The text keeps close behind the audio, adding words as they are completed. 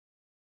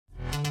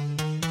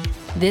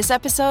This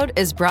episode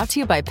is brought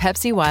to you by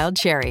Pepsi Wild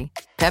Cherry.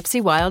 Pepsi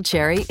Wild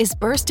Cherry is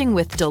bursting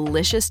with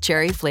delicious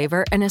cherry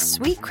flavor and a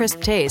sweet,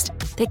 crisp taste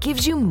that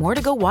gives you more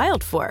to go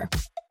wild for.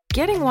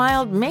 Getting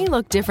wild may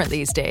look different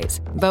these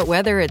days, but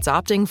whether it's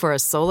opting for a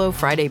solo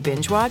Friday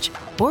binge watch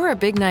or a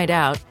big night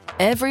out,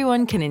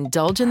 everyone can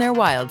indulge in their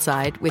wild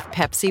side with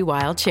Pepsi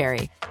Wild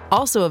Cherry.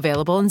 Also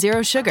available in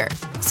Zero Sugar.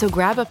 So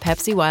grab a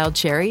Pepsi Wild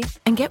Cherry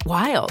and get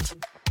wild.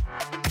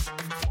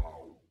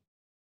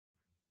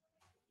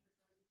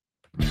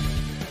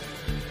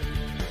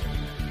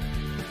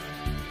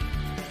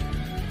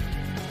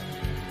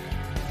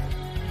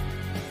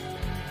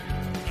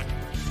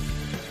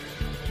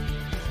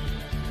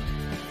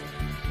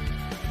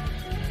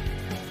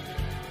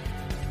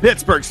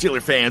 Pittsburgh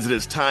Steelers fans, it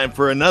is time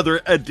for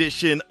another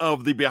edition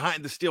of the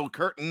Behind the Steel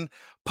Curtain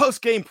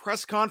post-game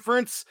press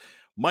conference.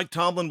 Mike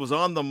Tomlin was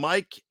on the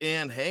mic,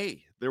 and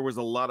hey, there was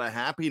a lot of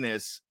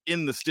happiness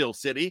in the Steel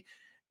City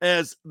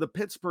as the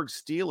Pittsburgh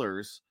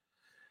Steelers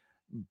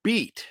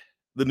beat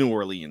the New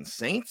Orleans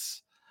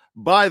Saints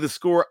by the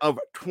score of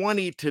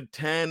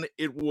 20-10.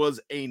 It was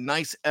a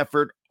nice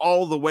effort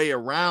all the way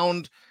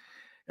around.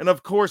 And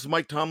of course,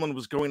 Mike Tomlin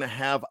was going to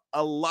have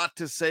a lot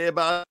to say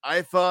about it.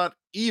 I thought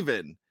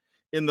even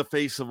in the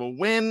face of a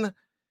win,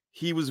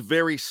 he was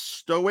very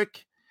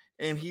stoic,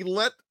 and he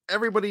let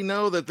everybody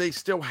know that they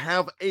still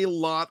have a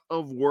lot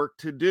of work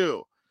to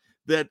do,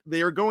 that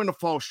they are going to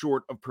fall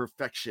short of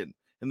perfection,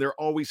 and they're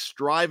always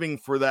striving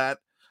for that.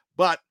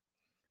 But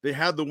they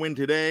had the win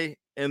today,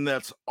 and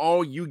that's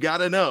all you got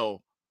to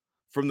know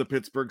from the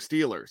Pittsburgh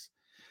Steelers.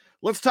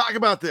 Let's talk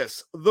about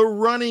this. The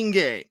running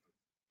game.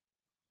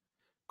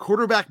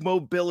 Quarterback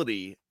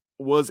mobility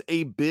was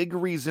a big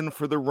reason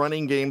for the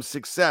running game's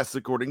success,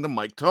 according to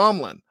Mike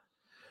Tomlin.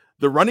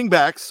 The running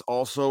backs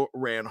also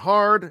ran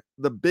hard.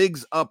 The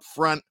bigs up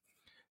front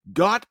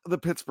got the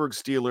Pittsburgh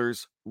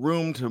Steelers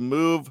room to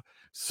move.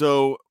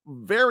 So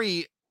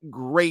very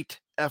great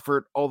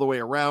effort all the way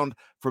around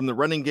from the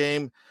running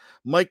game.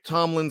 Mike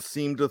Tomlin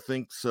seemed to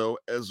think so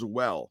as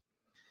well.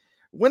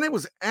 When it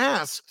was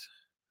asked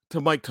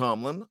to Mike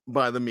Tomlin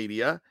by the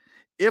media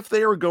if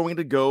they are going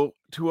to go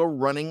to a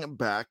running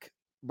back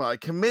by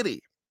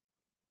committee,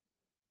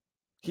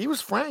 he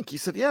was frank. He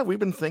said, yeah, we've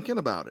been thinking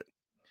about it.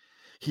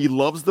 He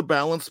loves the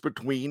balance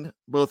between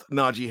both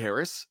Najee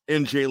Harris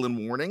and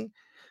Jaylen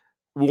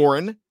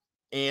Warren.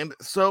 And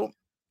so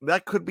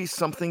that could be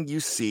something you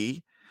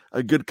see,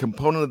 a good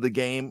component of the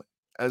game,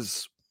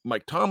 as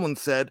Mike Tomlin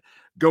said,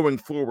 going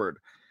forward.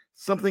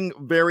 Something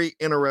very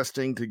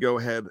interesting to go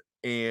ahead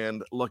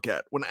and look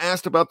at. When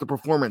asked about the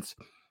performance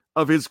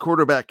of his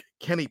quarterback,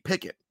 Kenny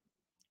Pickett,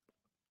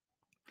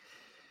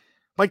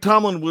 Mike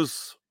Tomlin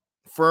was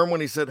firm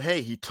when he said,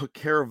 hey, he took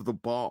care of the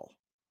ball.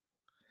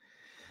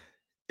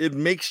 It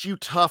makes you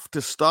tough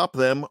to stop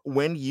them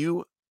when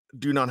you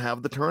do not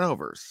have the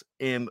turnovers.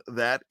 And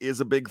that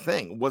is a big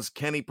thing. Was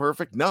Kenny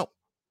perfect? No.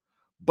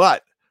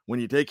 But when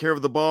you take care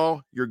of the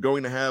ball, you're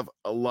going to have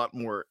a lot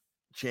more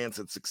chance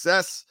at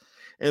success.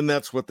 And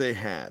that's what they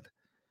had.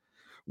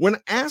 When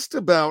asked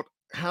about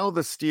how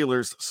the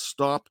Steelers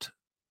stopped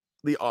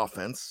the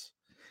offense,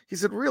 he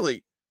said,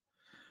 really,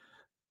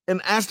 and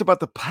asked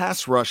about the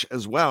pass rush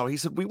as well. He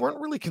said, we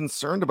weren't really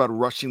concerned about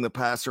rushing the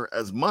passer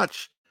as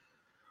much.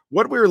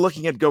 What we were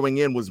looking at going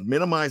in was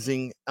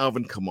minimizing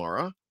Alvin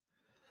Kamara,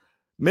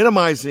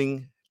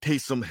 minimizing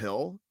Taysom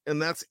Hill, and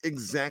that's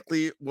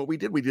exactly what we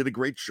did. We did a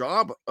great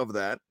job of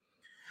that.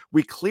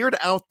 We cleared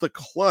out the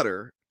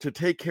clutter to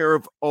take care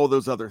of all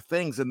those other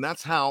things, and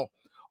that's how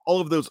all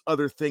of those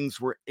other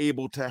things were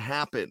able to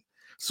happen.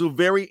 So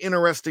very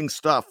interesting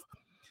stuff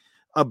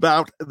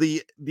about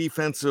the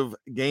defensive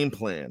game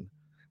plan.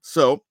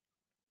 So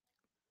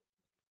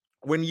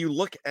when you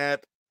look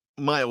at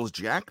Myles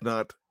Jack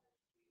not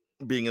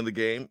being in the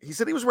game, he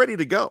said he was ready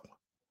to go.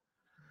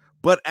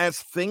 But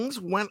as things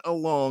went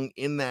along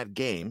in that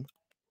game,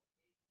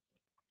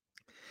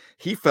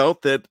 he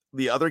felt that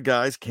the other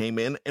guys came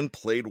in and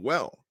played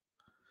well.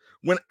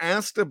 When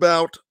asked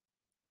about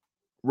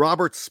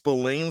Robert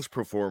Spillane's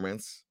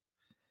performance,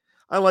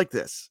 I like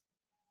this.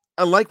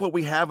 I like what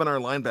we have in our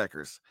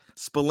linebackers.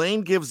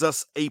 Spillane gives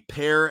us a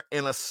pair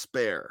and a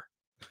spare.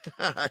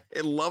 I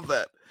love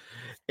that.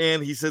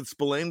 And he said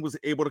Spillane was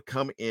able to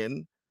come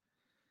in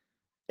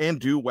and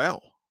do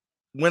well.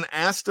 When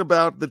asked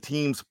about the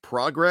team's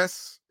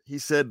progress, he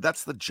said,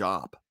 that's the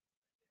job.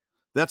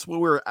 That's what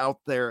we're out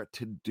there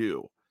to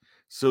do.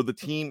 So the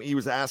team, he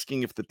was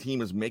asking if the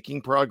team is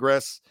making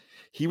progress.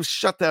 He was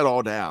shut that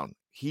all down.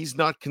 He's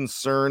not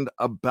concerned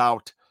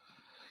about,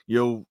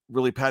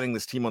 really patting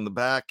this team on the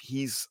back.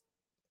 He's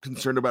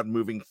concerned about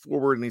moving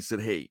forward. And he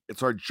said, hey,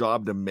 it's our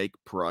job to make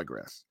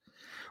progress.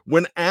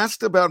 When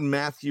asked about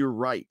Matthew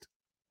Wright,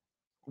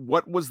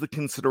 what was the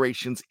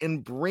considerations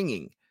in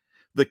bringing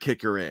the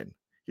kicker in?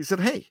 He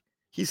said, hey,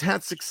 he's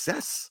had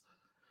success.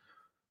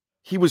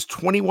 He was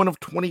 21 of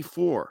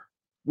 24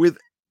 with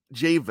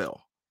Jayville,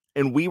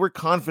 and we were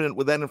confident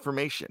with that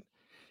information.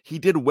 He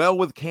did well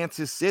with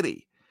Kansas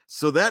City,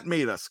 so that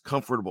made us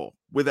comfortable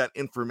with that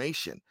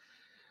information.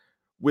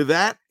 With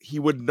that, he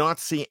would not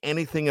see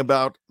anything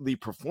about the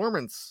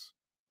performance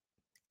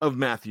of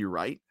Matthew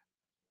Wright.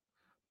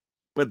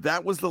 But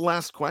that was the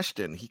last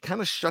question. He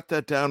kind of shut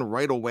that down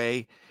right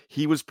away.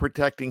 He was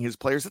protecting his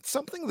players. It's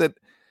something that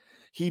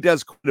he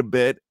does quite a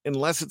bit,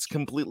 unless it's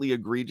completely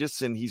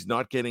egregious and he's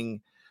not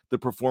getting the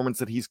performance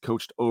that he's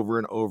coached over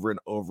and over and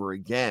over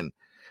again.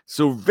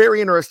 So very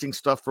interesting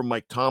stuff from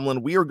Mike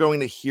Tomlin. We are going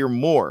to hear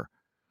more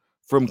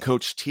from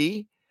Coach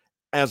T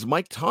as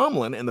Mike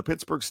Tomlin and the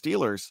Pittsburgh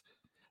Steelers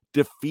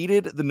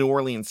defeated the New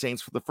Orleans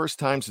Saints for the first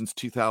time since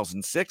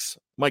 2006.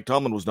 Mike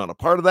Tomlin was not a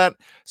part of that,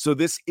 so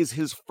this is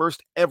his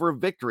first ever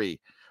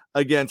victory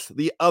against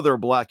the other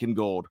black and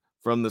gold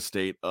from the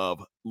state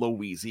of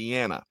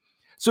Louisiana.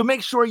 So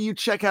make sure you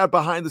check out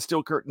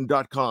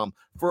BehindTheSteelCurtain.com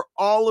for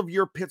all of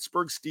your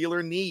Pittsburgh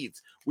Steeler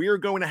needs. We are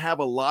going to have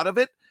a lot of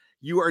it.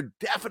 You are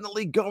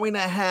definitely going to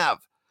have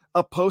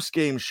a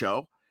post-game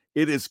show.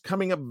 It is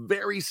coming up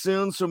very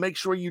soon, so make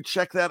sure you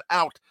check that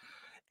out.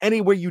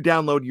 Anywhere you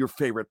download your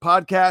favorite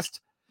podcast,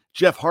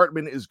 Jeff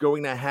Hartman is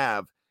going to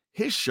have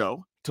his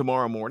show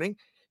tomorrow morning.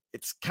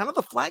 It's kind of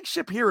the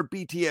flagship here at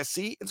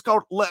BTSC. It's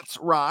called Let's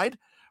Ride,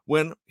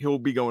 when he'll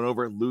be going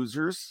over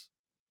losers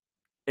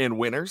and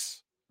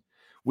winners,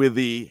 with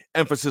the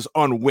emphasis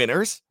on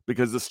winners,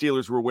 because the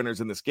Steelers were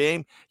winners in this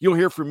game. You'll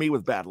hear from me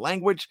with bad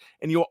language,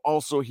 and you'll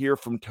also hear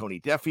from Tony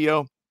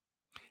Defio,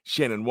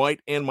 Shannon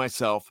White, and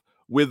myself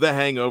with the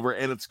hangover,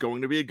 and it's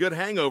going to be a good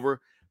hangover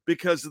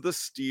because the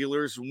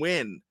Steelers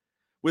win.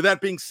 With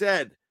that being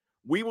said,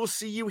 we will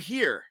see you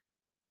here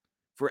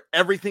for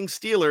Everything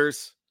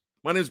Steelers.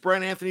 My name is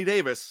Brian Anthony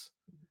Davis.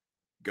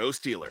 Go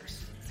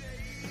Steelers.